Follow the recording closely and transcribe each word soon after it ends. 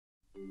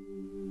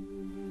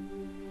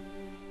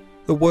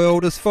The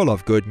world is full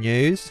of good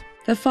news.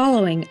 The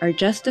following are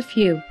just a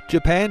few.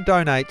 Japan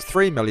donates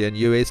 $3 million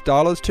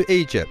to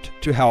Egypt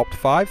to help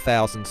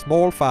 5,000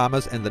 small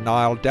farmers in the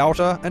Nile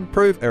Delta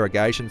improve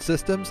irrigation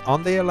systems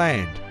on their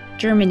land.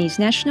 Germany's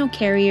national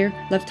carrier,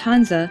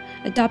 Lufthansa,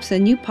 adopts a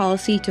new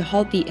policy to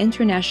halt the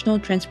international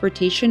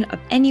transportation of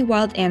any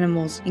wild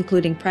animals,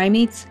 including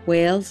primates,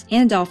 whales,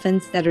 and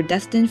dolphins that are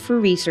destined for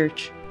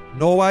research.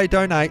 Norway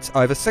donates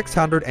over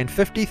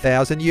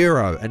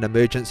 €650,000 in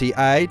emergency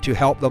aid to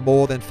help the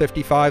more than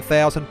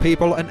 55,000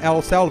 people in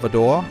El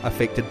Salvador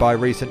affected by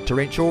recent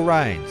torrential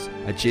rains,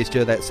 a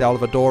gesture that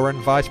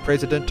Salvadoran Vice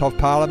President of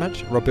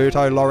Parliament,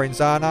 Roberto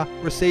Lorenzana,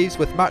 receives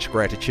with much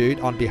gratitude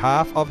on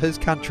behalf of his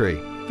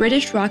country.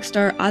 British rock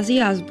star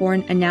Ozzy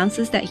Osbourne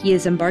announces that he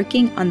is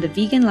embarking on the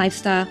vegan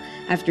lifestyle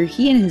after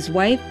he and his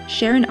wife,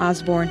 Sharon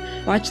Osbourne,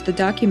 watched the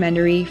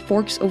documentary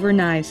Forks Over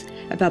Knives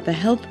about the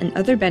health and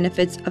other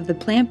benefits of the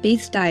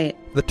plant-based diet.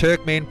 The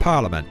Turkmen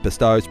Parliament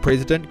bestows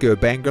President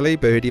Gurbanguly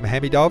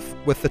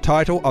Berdimuhamedov with the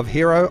title of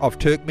Hero of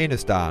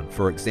Turkmenistan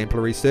for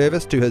exemplary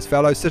service to his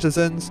fellow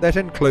citizens that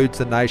includes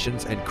the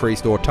nation's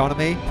increased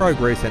autonomy,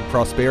 progress and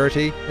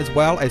prosperity, as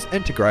well as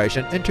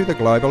integration into the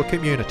global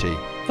community.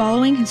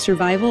 Following his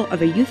survival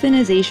of a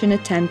euthanization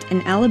attempt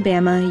in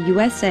Alabama,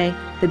 USA,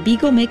 the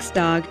Beagle mixed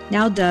dog,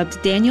 now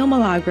dubbed Daniel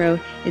Milagro,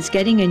 is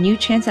getting a new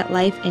chance at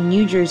life in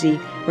New Jersey,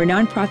 where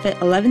nonprofit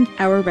 11th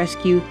Hour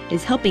Rescue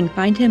is helping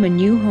find him a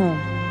new home.